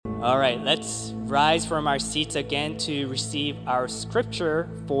All right, let's rise from our seats again to receive our scripture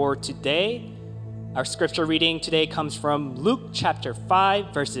for today. Our scripture reading today comes from Luke chapter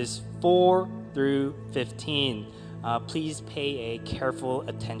 5, verses 4 through 15. Please pay a careful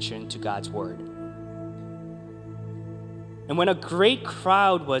attention to God's word. And when a great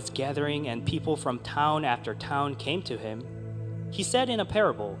crowd was gathering and people from town after town came to him, he said in a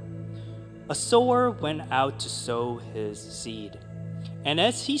parable, "A sower went out to sow his seed. And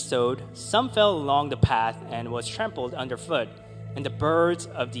as he sowed, some fell along the path and was trampled underfoot, and the birds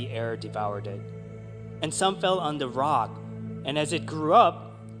of the air devoured it. And some fell on the rock, and as it grew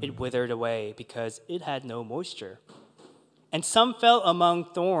up, it withered away because it had no moisture. And some fell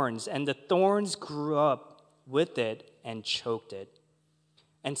among thorns, and the thorns grew up with it and choked it.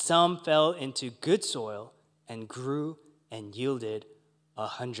 And some fell into good soil and grew and yielded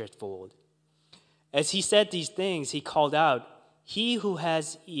 100-fold." As he said these things, he called out, "He who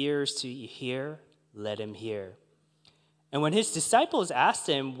has ears to hear, let him hear." And when his disciples asked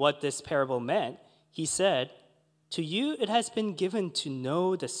him what this parable meant, he said, "To you it has been given to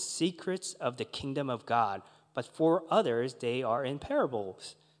know the secrets of the kingdom of God, but for others they are in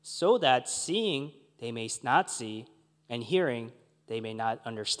parables, so that seeing they may not see, and hearing they may not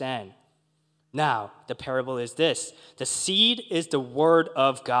understand. Now, the parable is this: the seed is the word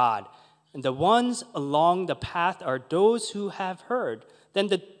of God. And the ones along the path are those who have heard. Then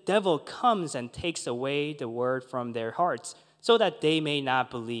the devil comes and takes away the word from their hearts, so that they may not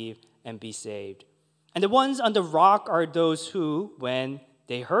believe and be saved. And the ones on the rock are those who, when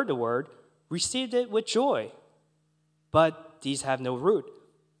they heard the word, received it with joy. But these have no root.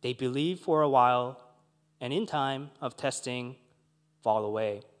 They believe for a while, and in time of testing, fall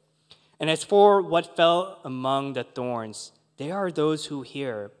away. And as for what fell among the thorns, they are those who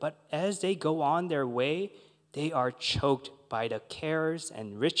hear, but as they go on their way, they are choked by the cares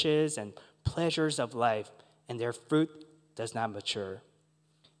and riches and pleasures of life, and their fruit does not mature.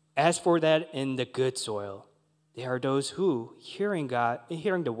 As for that in the good soil, they are those who, hearing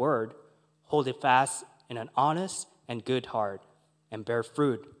the word, hold it fast in an honest and good heart, and bear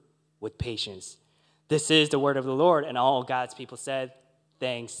fruit with patience. This is the word of the Lord, and all God's people said,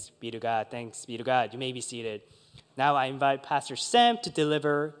 "Thanks be to God, thanks be to God." You may be seated. Now I invite Pastor Sam to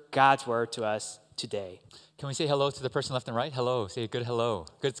deliver God's word to us today. Can we say hello to the person left and right? Hello. Say a good hello.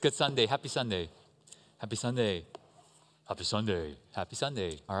 Good Sunday. Happy Sunday. Happy Sunday. Happy Sunday. Happy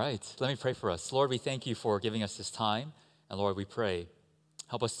Sunday. All right. Let me pray for us. Lord, we thank you for giving us this time. And Lord, we pray,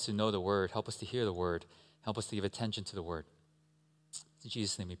 help us to know the word. Help us to hear the word. Help us to give attention to the word. In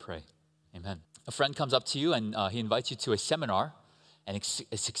Jesus' name we pray. Amen. A friend comes up to you and he invites you to a seminar, and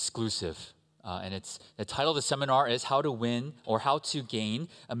it's exclusive. And the title of the seminar is How to Win or How to Gain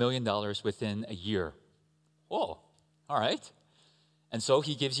 $1 Million Within a Year. Whoa, all right. And so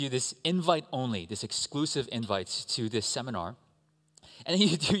he gives you this invite only, this exclusive invite to this seminar. And then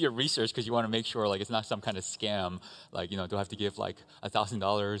you do your research because you want to make sure like it's not some kind of scam. Like, do I have to give like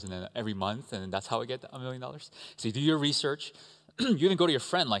 $1,000 and then every month and that's how I get $1 million? So you do your research. You even go to your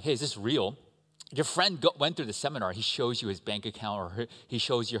friend like, "Hey, is this real?" Your friend went through the seminar. He shows you his bank account or he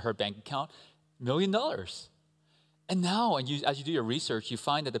shows you her bank account. $1 million. And now, as you do your research, you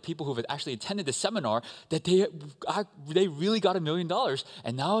find that the people who have actually attended the seminar, that they really got $1 million.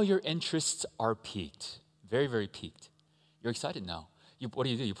 And now your interests are piqued. Very, very piqued. You're excited now. What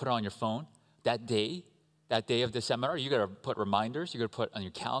do? You put it on your phone. That day of the seminar, you got to put reminders. You got to put on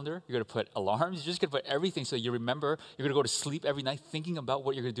your calendar. You got to put alarms. You just got to put everything so you remember. You're going to go to sleep every night thinking about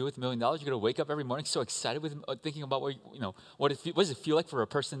what you're going to do with $1 million. You're going to wake up every morning so excited with thinking about what does it feel like for a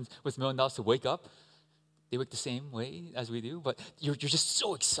person with $1 million to wake up? They wake the same way as we do, but you're just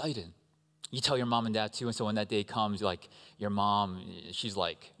so excited. You tell your mom and dad too, and so when that day comes, like your mom, she's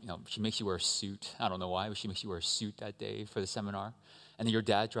like, she makes you wear a suit. I don't know why, but she makes you wear a suit that day for the seminar, and then your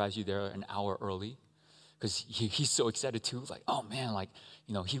dad drives you there an hour early. Because he's so excited too, like, oh man, like,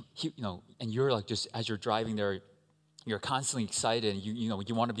 and you're like, just as you're driving there, you're constantly excited, and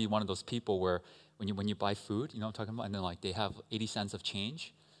you want to be one of those people where when you buy food, what I'm talking about, and then like they have 80 cents of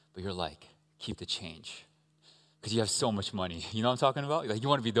change, but you're like, keep the change, because you have so much money. You know what I'm talking about? Like you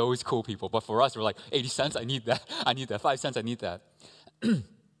want to be those cool people, but for us, we're like, 80 cents, I need that, 5 cents, I need that.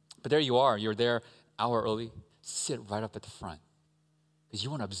 But there you are, you're there hour early, sit right up at the front. Because you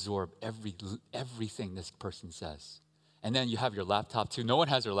want to absorb everything this person says. And then you have your laptop too. No one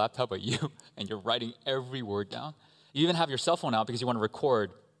has their laptop but you, and you're writing every word down. You even have your cell phone out because you want to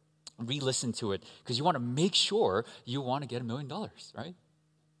record, re-listen to it, because you want to make sure you want to get $1 million, right?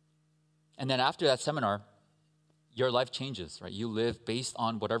 And then after that seminar, your life changes, right? You live based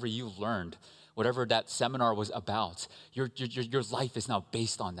on whatever you've learned whatever that seminar was about, your life is now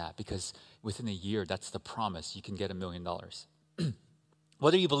based on that because within a year, that's the promise. You can get $1 million.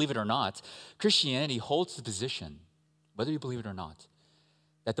 Whether you believe it or not, Christianity holds the position, whether you believe it or not,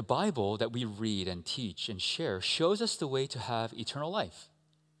 that the Bible that we read and teach and share shows us the way to have eternal life.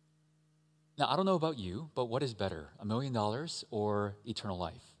 Now, I don't know about you, but what is better, $1 million or eternal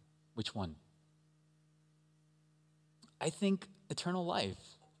life? Which one? I think eternal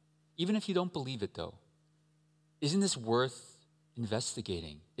life, even if you don't believe it though. Isn't this worth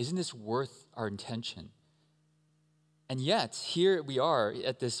investigating? Isn't this worth our intention? And yet, here we are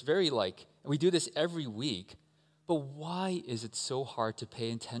at this very we do this every week, but why is it so hard to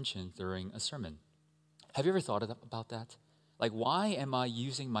pay attention during a sermon? Have you ever thought about that? Why am I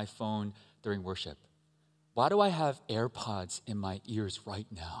using my phone during worship? Why do I have AirPods in my ears right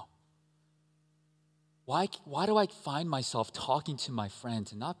now? Why do I find myself talking to my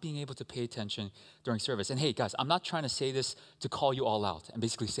friends and not being able to pay attention during service? And hey, guys, I'm not trying to say this to call you all out and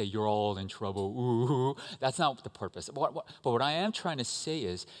basically say you're all in trouble. Ooh, that's not the purpose. But what I am trying to say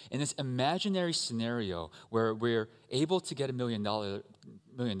is, in this imaginary scenario where we're able to get $1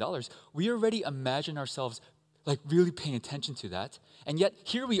 million, we already imagine ourselves really paying attention to that. And yet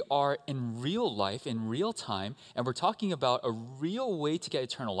here we are in real life, in real time, and we're talking about a real way to get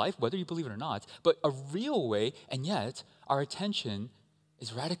eternal life, whether you believe it or not, but a real way, and yet our attention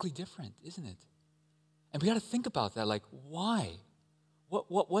is radically different, isn't it? And we got to think about that, why?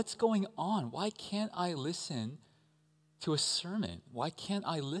 What's going on? Why can't I listen to a sermon? Why can't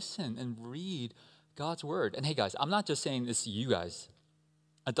I listen and read God's word? And hey guys, I'm not just saying this to you guys.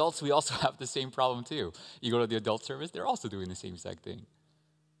 Adults, we also have the same problem too. You go to the adult service, they're also doing the same exact thing.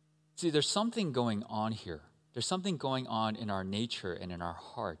 See, there's something going on here. There's something going on in our nature and in our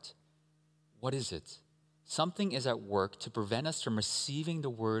heart. What is it? Something is at work to prevent us from receiving the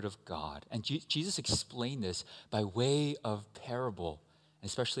word of God. And Jesus explained this by way of parable,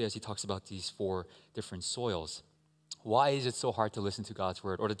 especially as he talks about these 4 different soils. Why is it so hard to listen to God's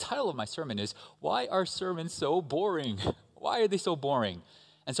word? Or the title of my sermon is, Why Are Sermons So Boring? Why are they so boring?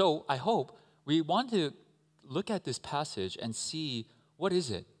 And so I hope we want to look at this passage and see what is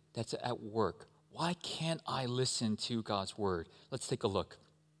it that's at work. Why can't I listen to God's word? Let's take a look.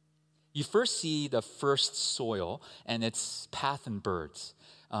 You first see the first soil and its path and birds.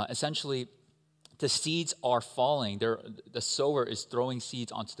 Essentially, the seeds are falling. The sower is throwing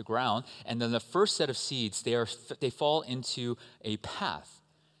seeds onto the ground. And then the first set of seeds, they fall into a path.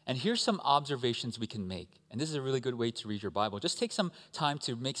 And here's some observations we can make. And this is a really good way to read your Bible. Just take some time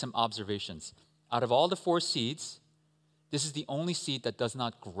to make some observations. Out of all the 4 seeds, this is the only seed that does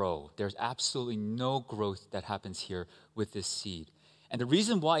not grow. There's absolutely no growth that happens here with this seed. And the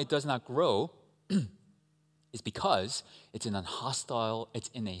reason why it does not grow is because it's in a hostile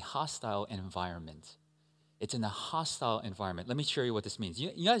environment. It's in a hostile environment. Let me show you what this means.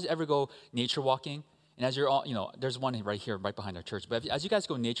 You guys ever go nature walking? And as you're all, there's one right here, right behind our church. But as you guys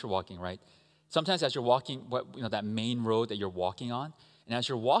go nature walking, right? Sometimes as you're walking, that main road that you're walking on, and as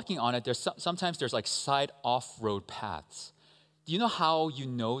you're walking on it, sometimes there's side off-road paths. Do you know how you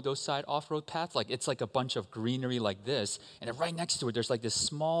know those side off-road paths? It's a bunch of greenery like this, and then right next to it, there's this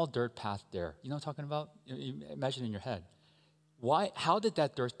small dirt path there. You know what I'm talking about? You imagine in your head. Why? How did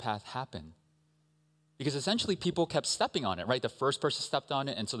that dirt path happen? Because essentially people kept stepping on it, right? The first person stepped on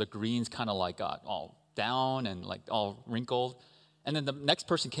it, and so the greens kind of got all down and all wrinkled. And then the next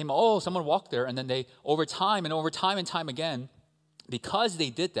person came, someone walked there, and then they, over time and time again, because they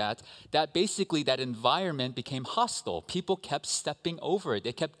did that basically that environment became hostile. People kept stepping over it.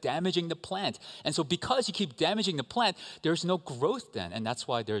 They kept damaging the plant. And so because you keep damaging the plant, there's no growth then. And that's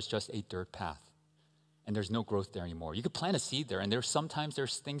why there's just a dirt path. And there's no growth there anymore. You could plant a seed there, and sometimes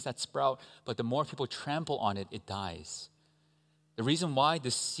there's things that sprout, but the more people trample on it, it dies. The reason why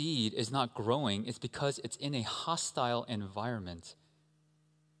the seed is not growing is because it's in a hostile environment.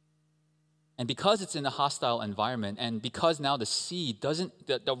 And because it's in a hostile environment, and because now the seed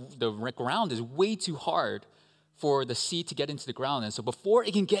the ground is way too hard for the seed to get into the ground. And so before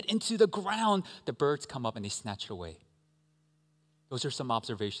it can get into the ground, the birds come up and they snatch it away. Those are some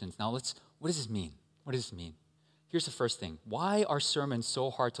observations. Now what does this mean? What does this mean? Here's the first thing. Why are sermons so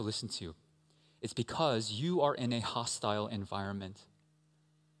hard to listen to? It's because you are in a hostile environment.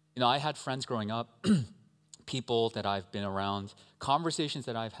 I had friends growing up, people that I've been around, conversations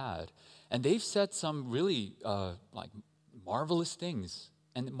that I've had, and they've said some really marvelous things.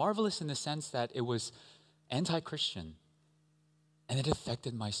 And marvelous in the sense that it was anti-Christian. And it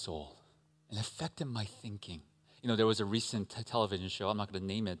affected my soul. It affected my thinking. There was a recent television show, I'm not going to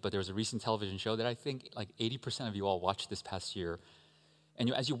name it, but there was a recent television show that I think 80% of you all watched this past year.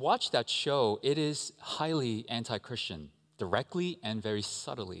 And as you watch that show, it is highly anti-Christian, directly and very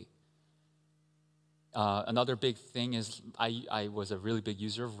subtly. Another big thing is I was a really big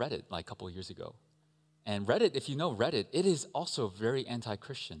user of Reddit like a couple of years ago. And Reddit, if you know Reddit, it is also very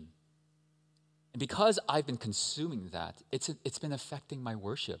anti-Christian. And because I've been consuming that, it's been affecting my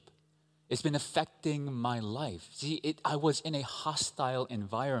worship. It's been affecting my life. See, I was in a hostile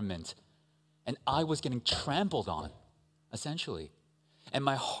environment, and I was getting trampled on, essentially. And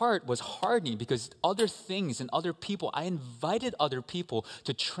my heart was hardening because other things and other people, I invited other people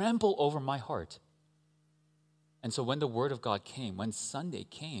to trample over my heart. And so when the Word of God came, when Sunday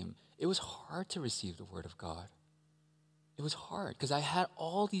came, it was hard to receive the Word of God. It was hard because I had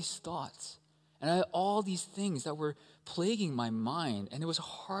all these thoughts and I had all these things that were plaguing my mind, and it was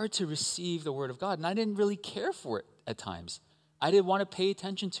hard to receive the Word of God. And I didn't really care for it at times. I didn't want to pay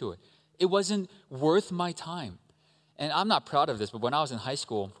attention to it. It wasn't worth my time. And I'm not proud of this, but when I was in high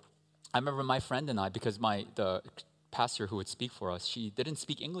school, I remember my friend and I, because the pastor who would speak for us, she didn't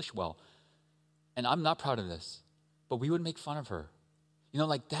speak English well. And I'm not proud of this, but we would make fun of her. You know,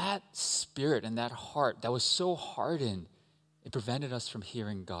 like that spirit and that heart that was so hardened, it prevented us from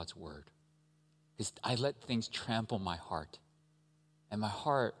hearing God's word. Because I let things trample my heart. And my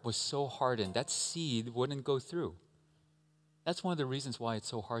heart was so hardened, that seed wouldn't go through. That's one of the reasons why it's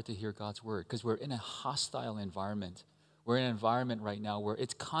so hard to hear God's word, because we're in a hostile environment. We're in an environment right now where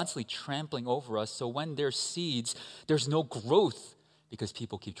it's constantly trampling over us. So when there's seeds, there's no growth because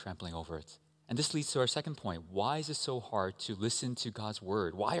people keep trampling over it. And this leads to our second point. Why is it so hard to listen to God's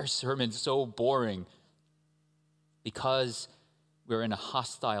word? Why are sermons so boring? Because we're in a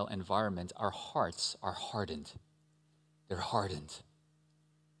hostile environment. Our hearts are hardened. They're hardened.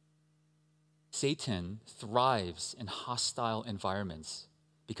 Satan thrives in hostile environments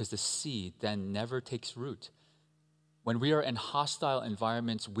because the seed then never takes root. When we are in hostile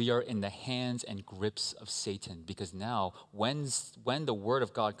environments, we are in the hands and grips of Satan, because now when the word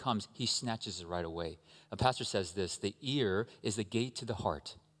of God comes, he snatches it right away. A pastor says this: the ear is the gate to the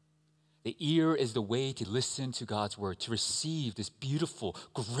heart. The ear is the way to listen to God's word, to receive this beautiful,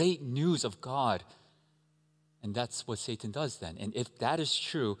 great news of God. And that's what Satan does then. And if that is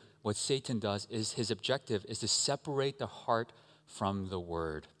true, what Satan does is his objective is to separate the heart from the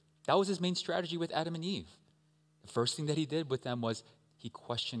word. That was his main strategy with Adam and Eve. The first thing that he did with them was he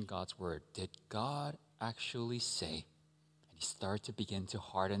questioned God's word. Did God actually say? And he started to begin to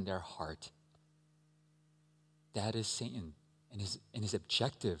harden their heart. That is Satan and his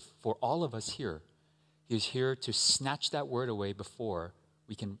objective for all of us here. He is here to snatch that word away before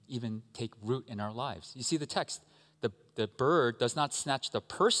we can even take root in our lives. You see the text. The bird does not snatch the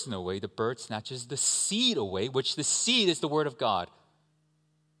person away. The bird snatches the seed away, which the seed is the word of God.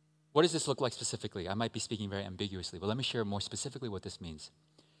 What does this look like specifically? I might be speaking very ambiguously, but let me share more specifically what this means.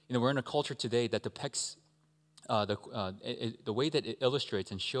 You know, we're in a culture today that depicts the way that it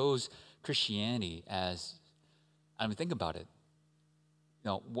illustrates and shows Christianity as, I mean, think about it. You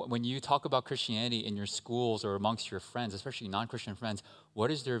know, when you talk about Christianity in your schools or amongst your friends, especially non-Christian friends, what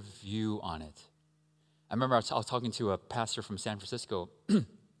is their view on it? I remember I was talking to a pastor from San Francisco,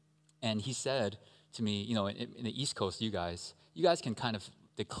 and he said to me, you know, in the East Coast, you guys can kind of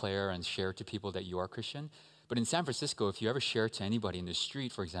declare and share to people that you are Christian. But in San Francisco, if you ever share to anybody in the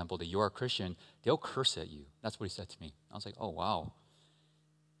street, for example, that you are Christian, they'll curse at you. That's what he said to me. I was like, oh, wow.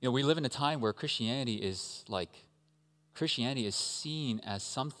 You know, we live in a time where Christianity is seen as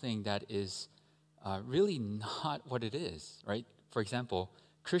something that is really not what it is, right? For example,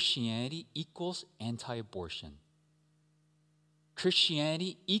 Christianity equals anti-abortion.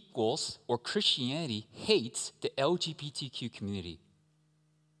 Christianity equals, or Christianity hates the LGBTQ community.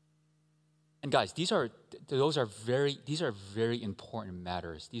 And guys, these are very important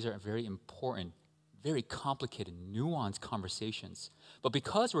matters. These are very important, very complicated, nuanced conversations. But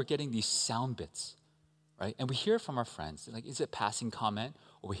because we're getting these sound bits, right? And we hear from our friends, like, is it passing comment?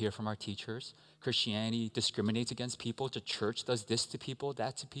 Or we hear from our teachers, Christianity discriminates against people, the church does this to people,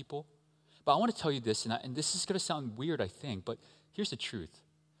 that to people. But I want to tell you this, and this is going to sound weird, I think, but here's the truth.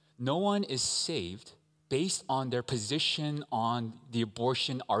 No one is saved based on their position on the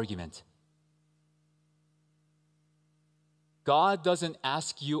abortion argument. God doesn't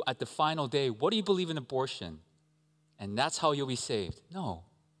ask you at the final day, what do you believe in abortion? And that's how you'll be saved. No.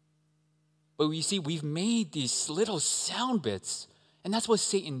 But you see, we've made these little sound bits, and that's what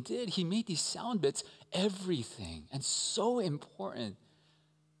Satan did. He made these sound bits everything, and so important.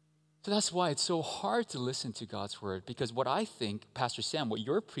 So that's why it's so hard to listen to God's word, because what I think, Pastor Sam, what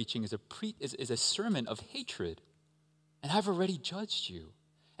you're preaching is a sermon of hatred. And I've already judged you.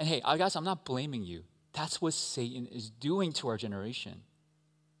 And hey, guys, I'm not blaming you. That's what Satan is doing to our generation.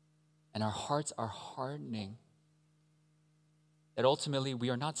 and our hearts are hardening. That ultimately we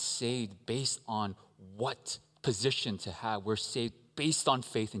are not saved based on what position to have. We're saved based on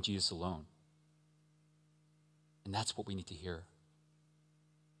faith in Jesus alone. And that's what we need to hear.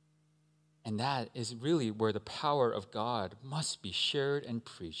 And that is really where the power of God must be shared and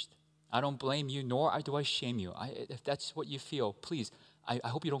preached. I don't blame you, nor do I shame you. If that's what you feel, please, I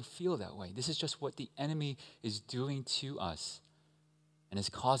hope you don't feel that way. This is just what the enemy is doing to us and is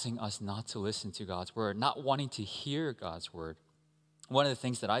causing us not to listen to God's word, not wanting to hear God's word. One of the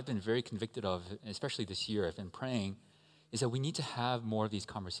things that I've been very convicted of, especially this year, I've been praying, is that we need to have more of these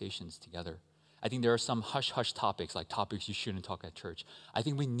conversations together. I think there are some hush-hush topics, like topics you shouldn't talk at church. I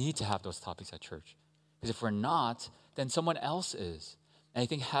think we need to have those topics at church. Because if we're not, then someone else is. And I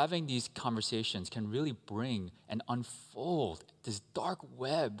think having these conversations can really bring and unfold this dark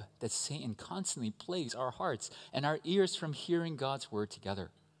web that Satan constantly plagues our hearts and our ears from hearing God's word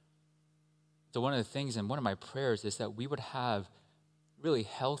together. So one of the things, and one of my prayers, is that we would have really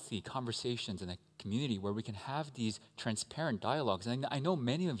healthy conversations in a community where we can have these transparent dialogues. And I know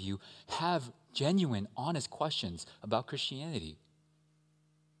many of you have genuine, honest questions about Christianity.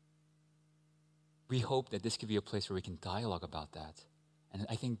 We hope that this could be a place where we can dialogue about that. And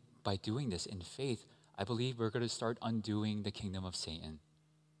I think by doing this in faith, I believe we're going to start undoing the kingdom of Satan.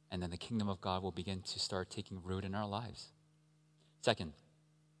 And then the kingdom of God will begin to start taking root in our lives. Second,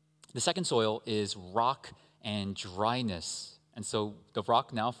 the second soil is rock and dryness. And so the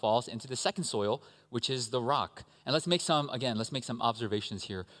rock now falls into the second soil, which is the rock. And let's make some observations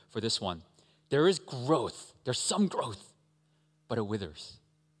here for this one. There is growth. There's some growth, but it withers.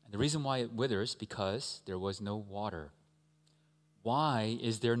 And the reason why it withers, because there was no water. Why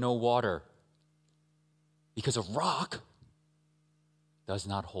is there no water? Because a rock does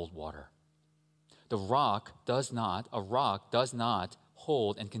not hold water. A rock does not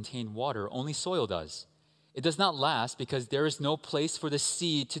hold and contain water. Only soil does. It does not last because there is no place for the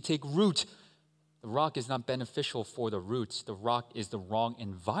seed to take root. The rock is not beneficial for the roots. The rock is the wrong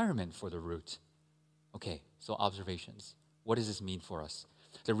environment for the root. Okay, so observations. What does this mean for us?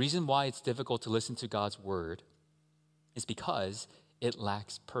 The reason why it's difficult to listen to God's word is because it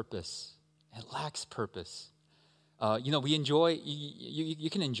lacks purpose. It lacks purpose. We enjoy, you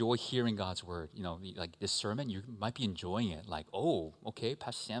can enjoy hearing God's word. Like this sermon, you might be enjoying it. Like, oh, okay,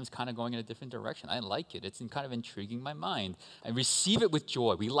 Pastor Sam's kind of going in a different direction. I like it. It's kind of intriguing my mind. I receive it with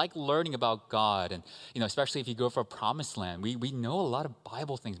joy. We like learning about God. And, especially if you go for a promised land, we know a lot of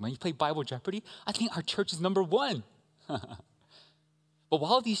Bible things. When you play Bible Jeopardy, I think our church is number one. But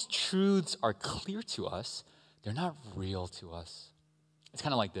while these truths are clear to us, they're not real to us. It's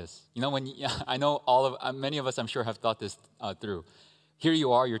kind of like this. I know many of us, I'm sure, have thought this through. Here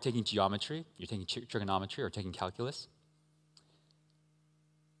you are, you're taking geometry, you're taking trigonometry, or taking calculus.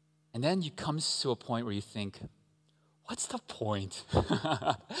 And then you come to a point where you think, what's the point?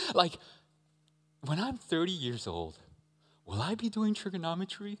 Like, when I'm 30 years old, will I be doing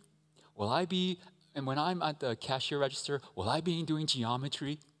trigonometry? And when I'm at the cashier register, will I be doing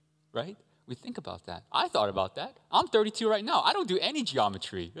geometry, right? We think about that. I thought about that. I'm 32 right now. I don't do any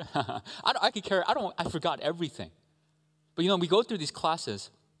geometry. I forgot everything. But we go through these classes,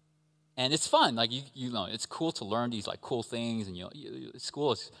 and it's fun. Like it's cool to learn these like cool things, and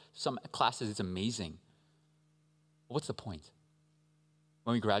school is some classes. It's amazing. But what's the point?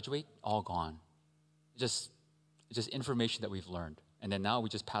 When we graduate, all gone. It's just information that we've learned, and then now we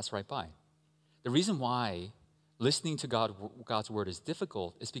just pass right by. The reason why listening to God's word is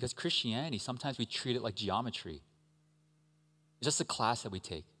difficult is because Christianity, sometimes we treat it like geometry. It's just a class that we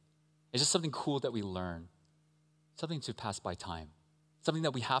take. It's just something cool that we learn. Something to pass by time. Something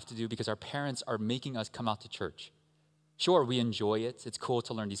that we have to do because our parents are making us come out to church. Sure, we enjoy it. It's cool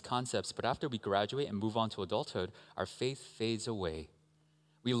to learn these concepts. But after we graduate and move on to adulthood, our faith fades away.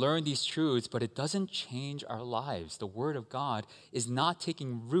 We learn these truths, but it doesn't change our lives. The word of God is not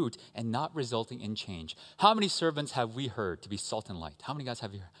taking root and not resulting in change. How many sermons have we heard to be salt and light? How many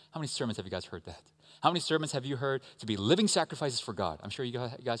sermons have you guys heard that? How many sermons have you heard to be living sacrifices for God? I'm sure you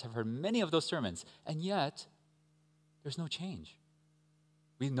guys have heard many of those sermons. And yet, there's no change.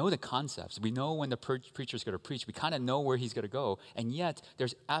 We know the concepts. We know when the preacher's going to preach. We kind of know where he's going to go. And yet,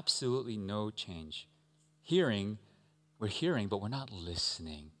 there's absolutely no change. We're hearing, but we're not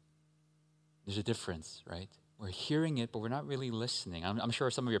listening. There's a difference, right? We're hearing it, but we're not really listening. I'm sure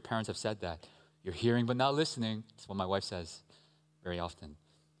some of your parents have said that. You're hearing, but not listening. That's what my wife says very often.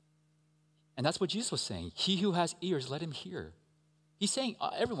 And that's what Jesus was saying. He who has ears, let him hear. He's saying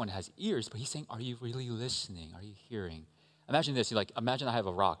everyone has ears, but he's saying, are you really listening? Are you hearing? Imagine this. Imagine I have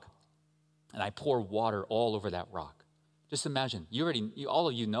a rock, and I pour water all over that rock. Just imagine, all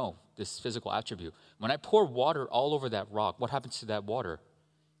of you know this physical attribute. When I pour water all over that rock, what happens to that water?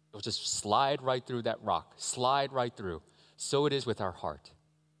 It will just slide right through that rock, slide right through. So it is with our heart.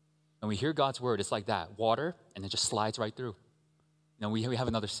 When we hear God's word, it's like that, water, and it just slides right through. We have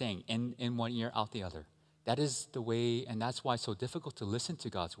another saying, in one ear, out the other. That is the way, and that's why it's so difficult to listen to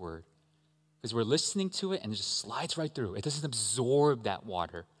God's word. Because we're listening to it, and it just slides right through. It doesn't absorb that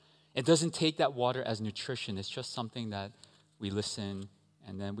water. It doesn't take that water as nutrition. It's just something that we listen,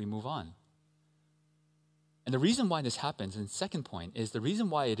 and then we move on. And the reason why this happens, and second point, is the reason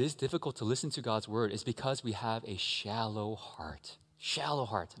why it is difficult to listen to God's word is because we have a shallow heart. Shallow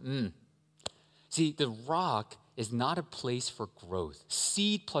heart. See, the rock is not a place for growth.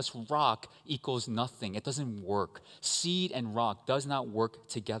 Seed plus rock equals nothing. It doesn't work. Seed and rock does not work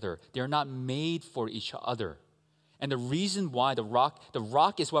together. They're not made for each other. And the reason why the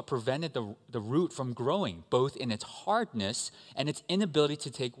rock is what prevented the root from growing, both in its hardness and its inability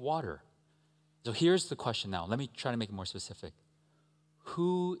to take water. So here's the question now. Let me try to make it more specific.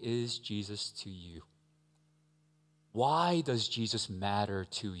 Who is Jesus to you? Why does Jesus matter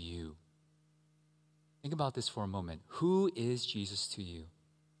to you? Think about this for a moment. Who is Jesus to you?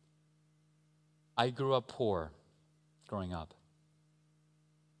 I grew up poor growing up.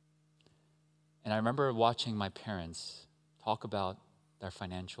 And I remember watching my parents talk about their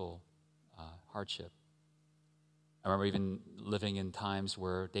financial hardship. I remember even living in times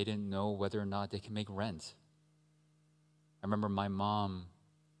where they didn't know whether or not they can make rent. I remember my mom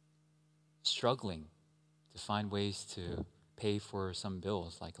struggling to find ways to pay for some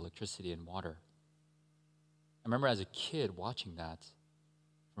bills like electricity and water. I remember as a kid watching that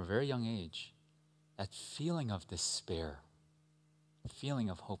from a very young age, that feeling of despair, feeling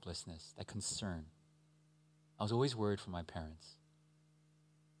of hopelessness, that concern. I was always worried for my parents.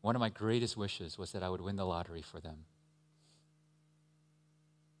 One of my greatest wishes was that I would win the lottery for them.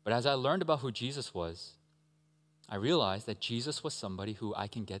 But as I learned about who Jesus was, I realized that Jesus was somebody who I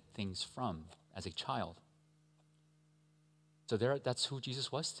can get things from as a child. So that's who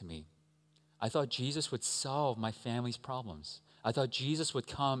Jesus was to me. I thought Jesus would solve my family's problems. I thought Jesus would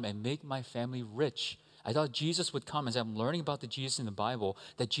come and make my family rich. I thought Jesus would come, as I'm learning about the Jesus in the Bible,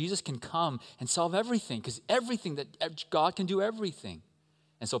 that Jesus can come and solve everything, because God can do everything.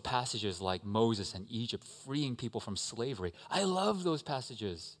 And so passages like Moses and Egypt freeing people from slavery, I love those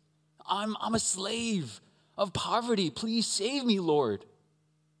passages. I'm a slave of poverty. Please save me, Lord.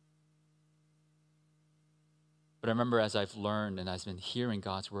 But I remember as I've learned and I've been hearing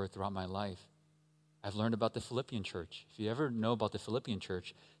God's word throughout my life, I've learned about the Philippian church. If you ever know about the Philippian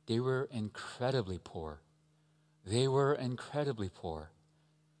church, they were incredibly poor. They were incredibly poor.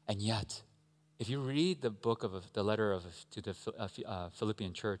 And yet, if you read the letter to the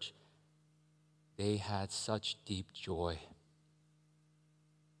Philippian church, they had such deep joy.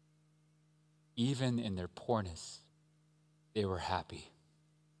 Even in their poorness, they were happy.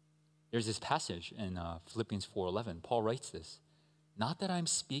 There's this passage in Philippians 4:11. Paul writes this, "Not that I'm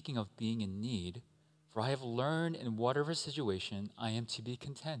speaking of being in need, for I have learned in whatever situation I am to be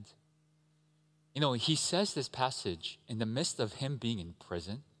content." He says this passage in the midst of him being in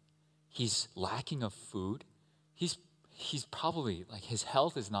prison. He's lacking of food. He's probably, like, his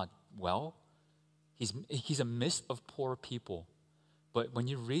health is not well. He's a midst of poor people. But when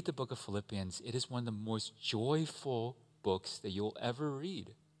you read the book of Philippians, it is one of the most joyful books that you'll ever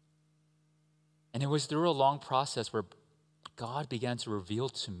read. And it was through a long process where God began to reveal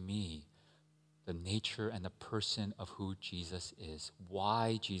to me the nature and the person of who Jesus is,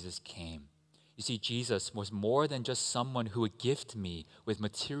 why Jesus came. You see, Jesus was more than just someone who would gift me with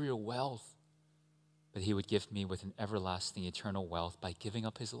material wealth, but he would gift me with an everlasting, eternal wealth by giving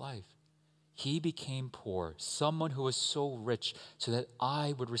up his life. He became poor, someone who was so rich, so that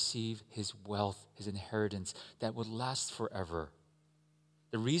I would receive his wealth, his inheritance that would last forever.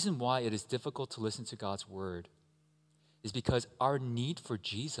 The reason why it is difficult to listen to God's word is because our need for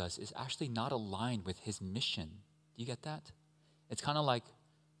Jesus is actually not aligned with his mission. Do you get that? It's kind of like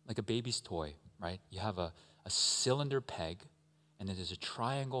a baby's toy, right? You have a cylinder peg, and then there's a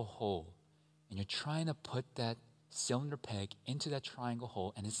triangle hole, and you're trying to put that cylinder peg into that triangle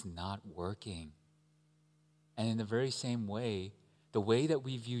hole, and it's not working. And in the very same way, the way that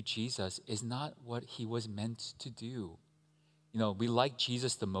we view Jesus is not what he was meant to do. We like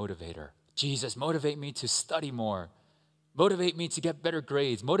Jesus the motivator. Jesus, motivate me to study more. Motivate me to get better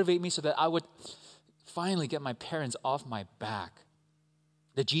grades. Motivate me so that I would finally get my parents off my back.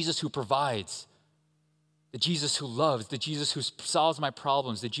 The Jesus who provides. The Jesus who loves. The Jesus who solves my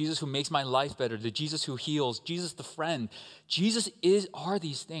problems. The Jesus who makes my life better. The Jesus who heals. Jesus the friend. Jesus are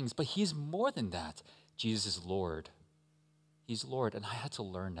these things, but he's more than that. Jesus is Lord. He's Lord, and I had to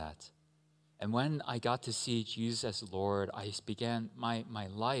learn that. And when I got to see Jesus as Lord, my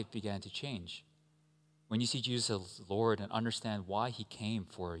life began to change. When you see Jesus as Lord and understand why he came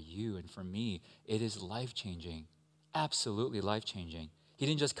for you and for me, it is life-changing, absolutely life-changing. He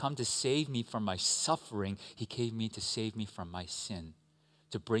didn't just come to save me from my suffering. He came to save me from my sin,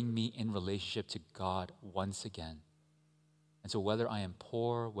 to bring me in relationship to God once again. And so whether I am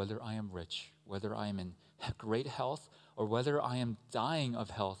poor, whether I am rich, whether I am in great health, or whether I am dying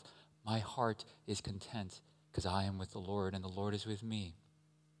of health, my heart is content because I am with the Lord and the Lord is with me.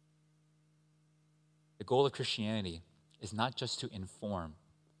 The goal of Christianity is not just to inform,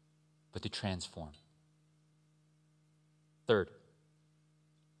 but to transform. Third,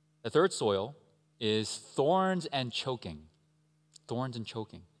 the third soil is thorns and choking. Thorns and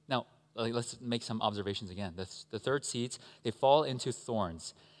choking. Now, let's make some observations again. The third seeds, they fall into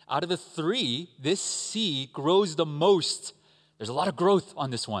thorns. Out of the three, this seed grows the most. There's a lot of growth on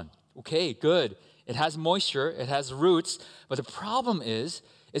this one. Okay, good. It has moisture, it has roots, but the problem is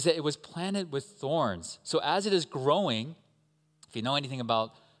that it was planted with thorns. So as it is growing, if you know anything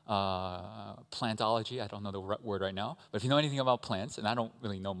about plantology, I don't know the word right now, but if you know anything about plants, and I don't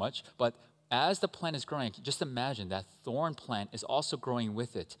really know much, but as the plant is growing, just imagine that thorn plant is also growing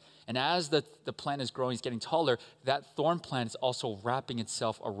with it. And as the plant is growing, it's getting taller, that thorn plant is also wrapping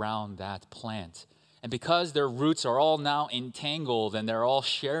itself around that plant. And because their roots are all now entangled and they're all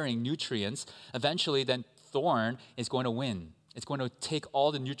sharing nutrients, eventually then thorn is going to win. It's going to take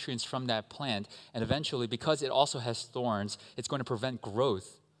all the nutrients from that plant, and eventually, because it also has thorns, it's going to prevent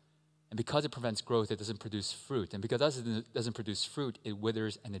growth. And because it prevents growth, it doesn't produce fruit. And because it doesn't produce fruit, it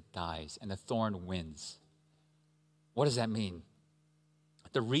withers and it dies, and the thorn wins. What does that mean?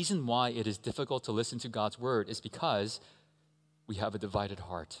 The reason why it is difficult to listen to God's word is because we have a divided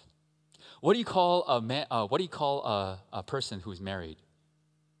heart. What do you call a person who is married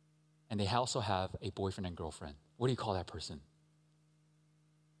and they also have a boyfriend and girlfriend? What do you call that person?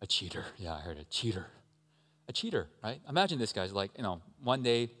 A cheater. Yeah, I heard it. Cheater. A cheater, right? Imagine this, guys. Like, one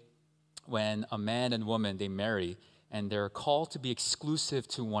day when a man and woman, they marry and they're called to be exclusive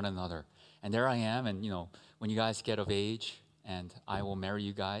to one another. And there I am, and when you guys get of age, and I will marry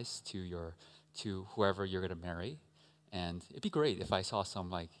you guys to whoever you're going to marry. And it'd be great if I saw some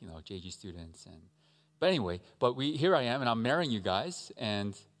JG students. But here I am, and I'm marrying you guys.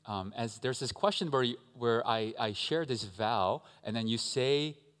 And as there's this question where I share this vow, and then you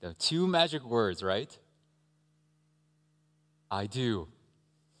say the two magic words, right? I do.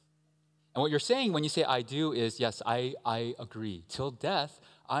 And what you're saying when you say I do is, yes, I agree. Till death,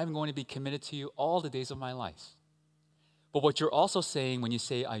 I'm going to be committed to you all the days of my life. But what you're also saying when you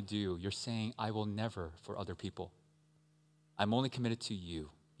say I do, you're saying I will never for other people. I'm only committed to you.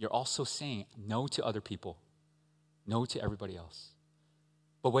 You're also saying no to other people, no to everybody else.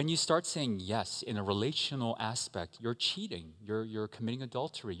 But when you start saying yes in a relational aspect, you're cheating. You're committing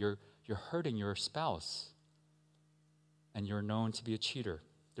adultery. You're hurting your spouse. And you're known to be a cheater.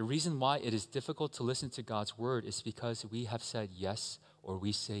 The reason why it is difficult to listen to God's word is because we have said yes, or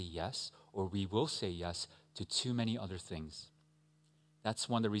we say yes, or we will say yes to too many other things. That's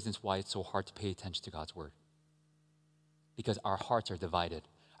one of the reasons why it's so hard to pay attention to God's word. Because our hearts are divided.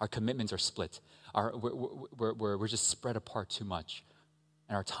 Our commitments are split. We're just spread apart too much.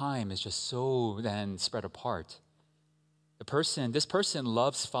 And our time is just so then spread apart. This person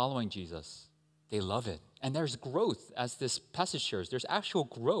loves following Jesus. They love it. And there's growth, as this passage shares. There's actual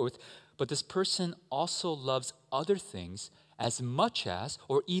growth, but this person also loves other things as much as,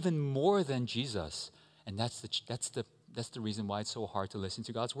 or even more than Jesus. And that's the reason why it's so hard to listen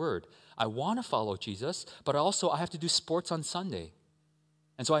to God's word. I want to follow Jesus, but also I have to do sports on Sunday.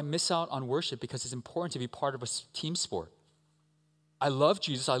 And so I miss out on worship because it's important to be part of a team sport. I love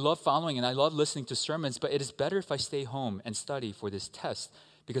Jesus, I love following, and I love listening to sermons, but it is better if I stay home and study for this test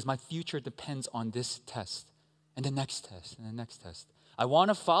because my future depends on this test and the next test and the next test. I want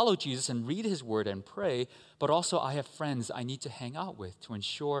to follow Jesus and read his word and pray, but also I have friends I need to hang out with to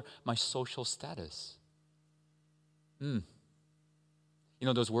ensure my social status. You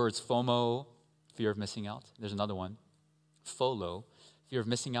know those words, FOMO, fear of missing out? There's another one, FOLO, fear of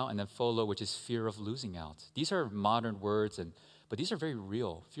missing out, and then FOLO, which is fear of losing out. These are modern words, but these are very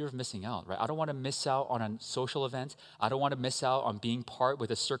real, fear of missing out, right? I don't want to miss out on a social event. I don't want to miss out on being part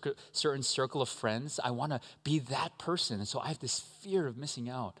with a certain circle of friends. I want to be that person. And so I have this fear of missing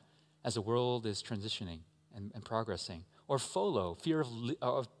out as the world is transitioning and progressing. Or FOLO, fear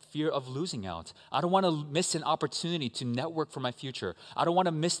of losing out. I don't want to miss an opportunity to network for my future. I don't want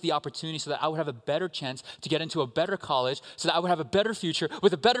to miss the opportunity so that I would have a better chance to get into a better college, so that I would have a better future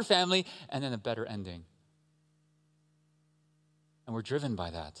with a better family and then a better ending. And we're driven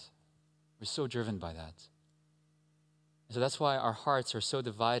by that. We're so driven by that. And so that's why our hearts are so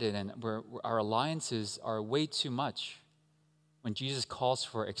divided, and our alliances are way too much. When Jesus calls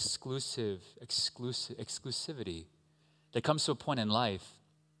for exclusivity, there comes to a point in life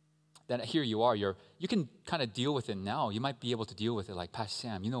that here you are, you can kind of deal with it now. You might be able to deal with it like, Pastor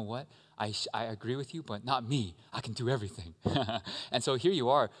Sam, you know what? I agree with you, but not me. I can do everything. And so here you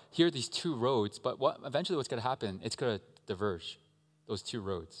are. Here are these two roads, but eventually what's going to happen, it's going to diverge, those two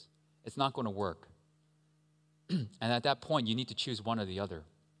roads. It's not going to work. And at that point, you need to choose one or the other.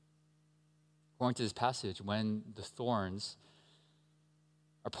 According to this passage, when the thorns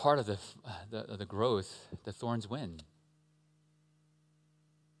are part of the growth, the thorns win.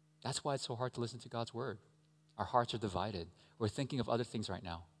 That's why it's so hard to listen to God's word. Our hearts are divided. We're thinking of other things right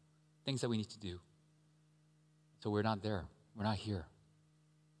now, things that we need to do. So we're not there. We're not here.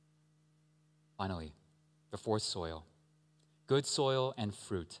 Finally, the fourth soil. Good soil and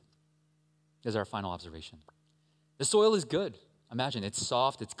fruit. This is our final observation. The soil is good. Imagine it's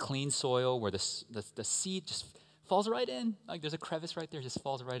soft, it's clean soil where the seed just falls right in. Like there's a crevice right there, just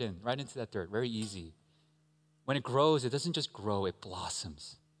falls right in, right into that dirt. Very easy. When it grows, it doesn't just grow, it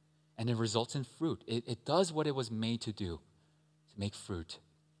blossoms. And it results in fruit. It does what it was made to do, to make fruit.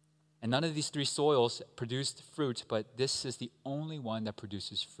 And none of these three soils produced fruit, but this is the only one that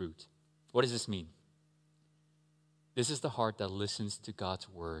produces fruit. What does this mean? This is the heart that listens to God's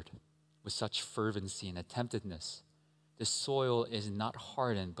word with such fervency and attentiveness. The soil is not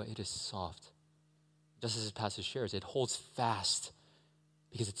hardened, but it is soft. Just as this passage shares, it holds fast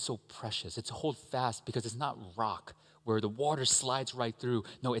because it's so precious. It's hold fast because it's not rock where the water slides right through.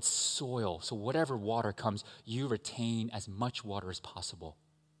 No, it's soil. So whatever water comes, you retain as much water as possible.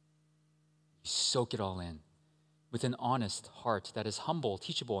 You soak it all in with an honest heart that is humble,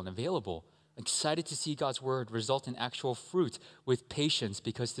 teachable, and available. Excited to see God's word result in actual fruit with patience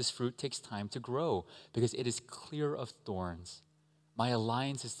because this fruit takes time to grow, because it is clear of thorns. My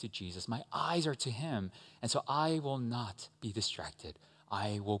alliance is to Jesus. My eyes are to him. And so I will not be distracted.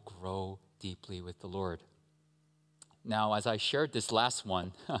 I will grow deeply with the Lord. Now, as I shared this last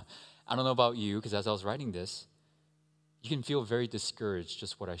one, I don't know about you, because as I was writing this, you can feel very discouraged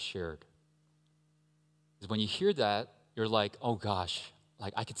just what I shared. Because when you hear that, you're like, oh gosh,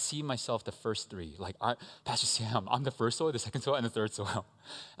 like I could see myself the first three. Like, Pastor Sam, I'm the first soil, the second soil, and the third soil.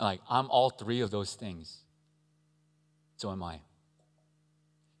 And like, I'm all three of those things. So am I.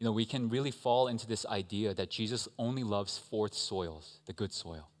 You know, we can really fall into this idea that Jesus only loves fourth soils, the good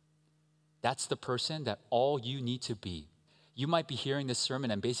soil. That's the person that all you need to be. You might be hearing this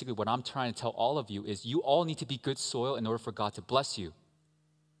sermon, and basically what I'm trying to tell all of you is you all need to be good soil in order for God to bless you.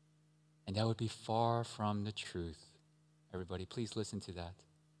 And that would be far from the truth. Everybody, please listen to that.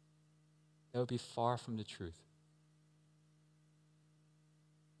 That would be far from the truth.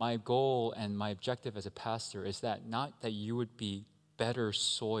 My goal and my objective as a pastor is that not that you would be better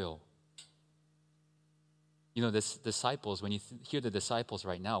soil. You know, the disciples, when you hear the disciples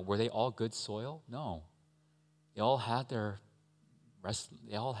right now, were they all good soil? No. They all had their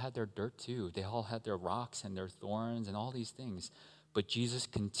dirt too. They all had their rocks and their thorns and all these things. But Jesus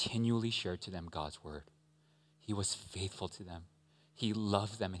continually shared to them God's word. He was faithful to them. He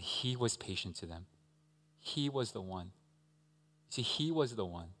loved them, and he was patient to them. He was the one. See, he was the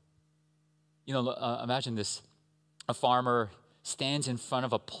one. You know, imagine this. A farmer stands in front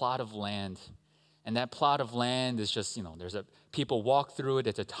of a plot of land, and that plot of land is just, you know, people walk through it.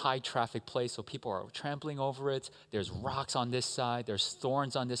 It's a high traffic place, so people are trampling over it. There's rocks on this side. There's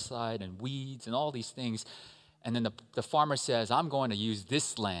thorns on this side and weeds and all these things. And then the farmer says, I'm going to use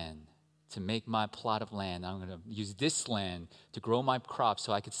this land to make my plot of land. I'm going to use this land to grow my crops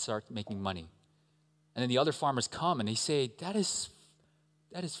so I could start making money. And then the other farmers come and they say, that is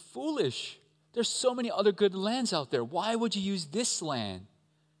foolish. There's so many other good lands out there. Why would you use this land?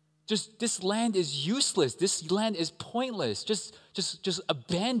 This land is useless. This land is pointless. Just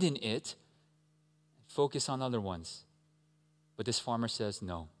abandon it and focus on other ones. But this farmer says,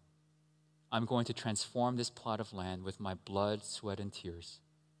 no. I'm going to transform this plot of land with my blood, sweat, and tears.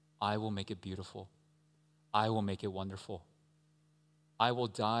 I will make it beautiful. I will make it wonderful. I will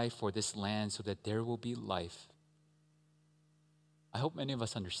die for this land so that there will be life. I hope many of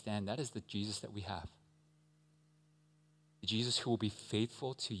us understand that is the Jesus that we have. The Jesus who will be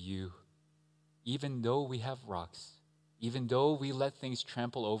faithful to you, even though we have rocks, even though we let things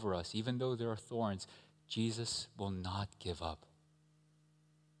trample over us, even though there are thorns, Jesus will not give up.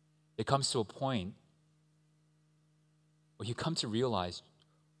 It comes to a point where you come to realize,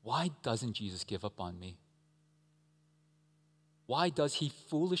 why doesn't Jesus give up on me? Why does he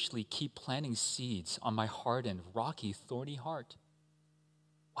foolishly keep planting seeds on my hardened, rocky, thorny heart?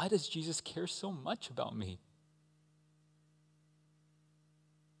 Why does Jesus care so much about me?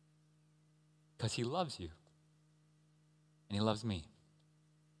 Because he loves you. And he loves me.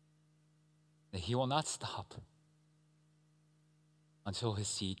 That he will not stop until his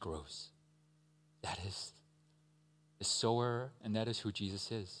seed grows. That is the sower, and that is who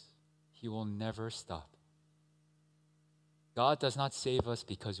Jesus is. He will never stop. God does not save us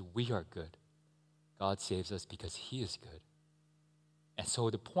because we are good. God saves us because he is good. And so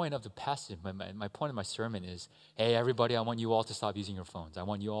the point of the passage, my point of my sermon is, hey, everybody, I want you all to stop using your phones. I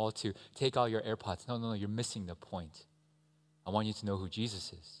want you all to take out your AirPods. No, you're missing the point. I want you to know who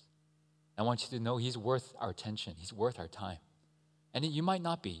Jesus is. I want you to know he's worth our attention. He's worth our time. And you might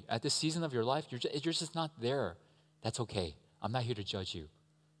not be. At this season of your life, you're just not there. That's okay. I'm not here to judge you.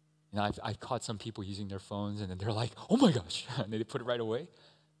 You know, I've caught some people using their phones, and then they're like, oh my gosh, and they put it right away.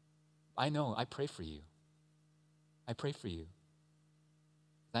 I know. I pray for you. I pray for you.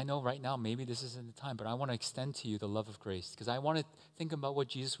 I know right now maybe this isn't the time, but I want to extend to you the love of grace because I want to think about what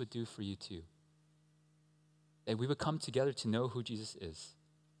Jesus would do for you too. That we would come together to know who Jesus is.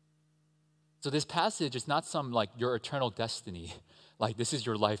 So this passage is not some like your eternal destiny. Like this is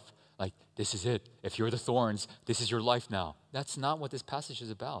your life. Like this is it. If you're the thorns, this is your life now. That's not what this passage is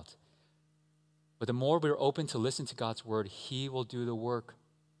about. But the more we're open to listen to God's word, he will do the work.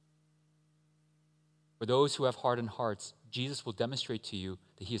 For those who have hardened hearts, Jesus will demonstrate to you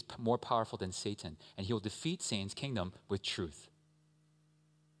that he is more powerful than Satan, and he will defeat Satan's kingdom with truth.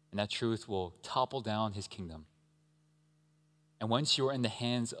 And that truth will topple down his kingdom. And once you're in the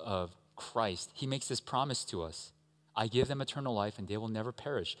hands of Christ, he makes this promise to us. I give them eternal life, and they will never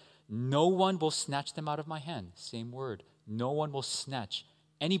perish. No one will snatch them out of my hand. Same word. No one will snatch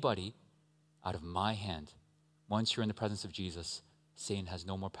anybody out of my hand. Once you're in the presence of Jesus, Satan has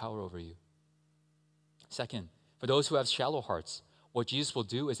no more power over you. Second, for those who have shallow hearts, what Jesus will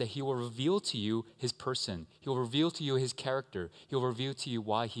do is that he will reveal to you his person. He will reveal to you his character. He will reveal to you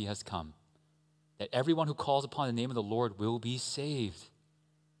why he has come. That everyone who calls upon the name of the Lord will be saved.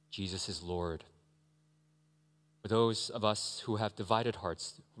 Jesus is Lord. For those of us who have divided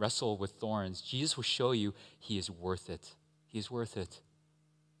hearts, wrestle with thorns, Jesus will show you he is worth it. He is worth it.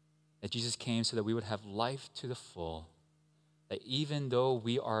 That Jesus came so that we would have life to the full. That even though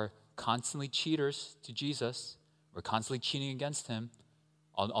we are constantly cheaters to Jesus, we're constantly cheating against him.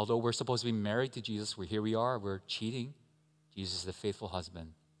 Although we're supposed to be married to Jesus, here we are, we're cheating. Jesus is the faithful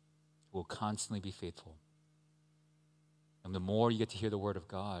husband who will constantly be faithful. And the more you get to hear the word of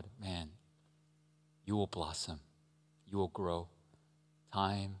God, man, you will blossom. You will grow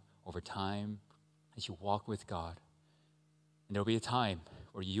time over time as you walk with God. And there will be a time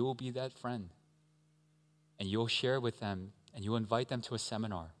where you will be that friend and you'll share with them and you'll invite them to a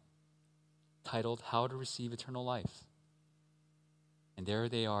seminar titled How to Receive Eternal Life. And there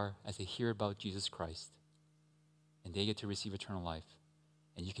they are as they hear about Jesus Christ. And they get to receive eternal life.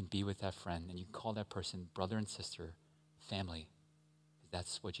 And you can be with that friend and you can call that person brother and sister, family.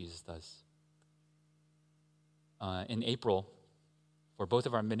 That's what Jesus does. In April, for both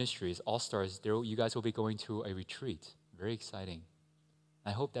of our ministries, All Stars, you guys will be going to a retreat. Very exciting.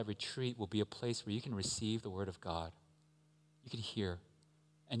 I hope that retreat will be a place where you can receive the word of God. You can hear.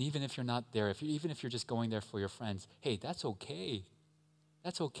 And even if you're not there, even if you're just going there for your friends, hey, that's okay.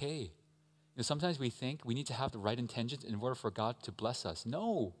 That's okay. You know, sometimes we think we need to have the right intentions in order for God to bless us.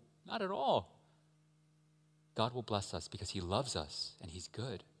 No, not at all. God will bless us because he loves us and he's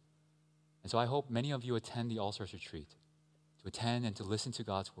good. And so I hope many of you attend the All-Stars retreat, to attend and to listen to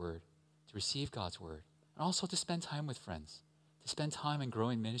God's word, to receive God's word, and also to spend time with friends, to spend time in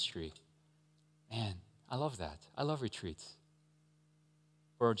growing ministry. Man, I love that. I love retreats.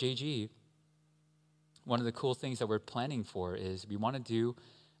 For JG, one of the cool things that we're planning for is we want to do,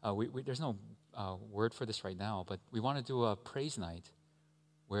 there's no word for this right now, but we want to do a praise night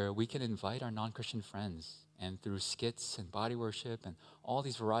where we can invite our non-Christian friends, and through skits and body worship and all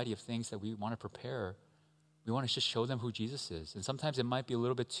these variety of things that we want to prepare, we want to just show them who Jesus is. And sometimes it might be a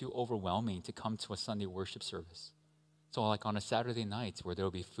little bit too overwhelming to come to a Sunday worship service. So like on a Saturday night where there'll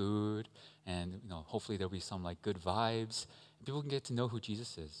be food and hopefully there'll be some like good vibes, and people can get to know who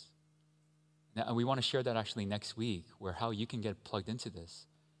Jesus is. Now, and we want to share that actually next week, where how you can get plugged into this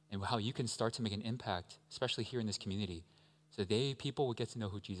and how you can start to make an impact, especially here in this community. So people will get to know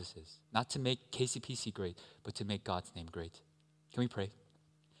who Jesus is. Not to make KCPC great, but to make God's name great. Can we pray?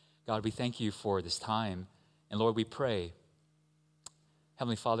 God, we thank you for this time. And Lord, we pray.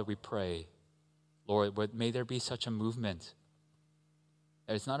 Heavenly Father, we pray. Lord, may there be such a movement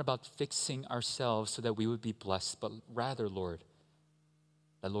that it's not about fixing ourselves so that we would be blessed, but rather, Lord,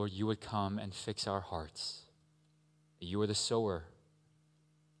 that, Lord, you would come and fix our hearts. That you are the sower.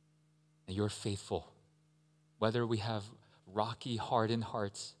 that you're faithful. Whether we have rocky, hardened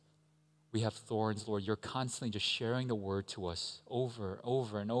hearts, we have thorns, Lord, you're constantly just sharing the word to us over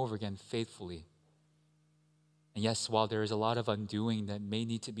and over again faithfully. And yes, while there is a lot of undoing that may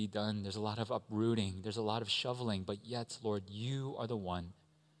need to be done, there's a lot of uprooting, there's a lot of shoveling, but yet, Lord, you are the one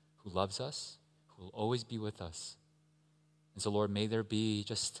who loves us, who will always be with us. And so, Lord, may there be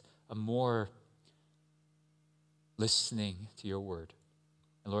just a more listening to your word.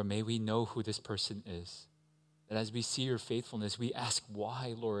 And Lord, may we know who this person is. That as we see your faithfulness, we ask,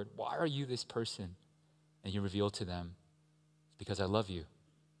 why, Lord? Why are you this person? And you reveal to them, it's because I love you.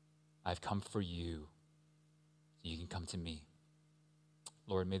 I've come for you. So you can come to me.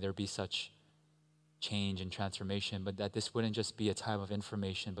 Lord, may there be such change and transformation, but that this wouldn't just be a time of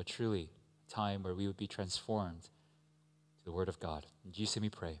information, but truly a time where we would be transformed to the word of God. In Jesus' name we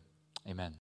pray. Amen.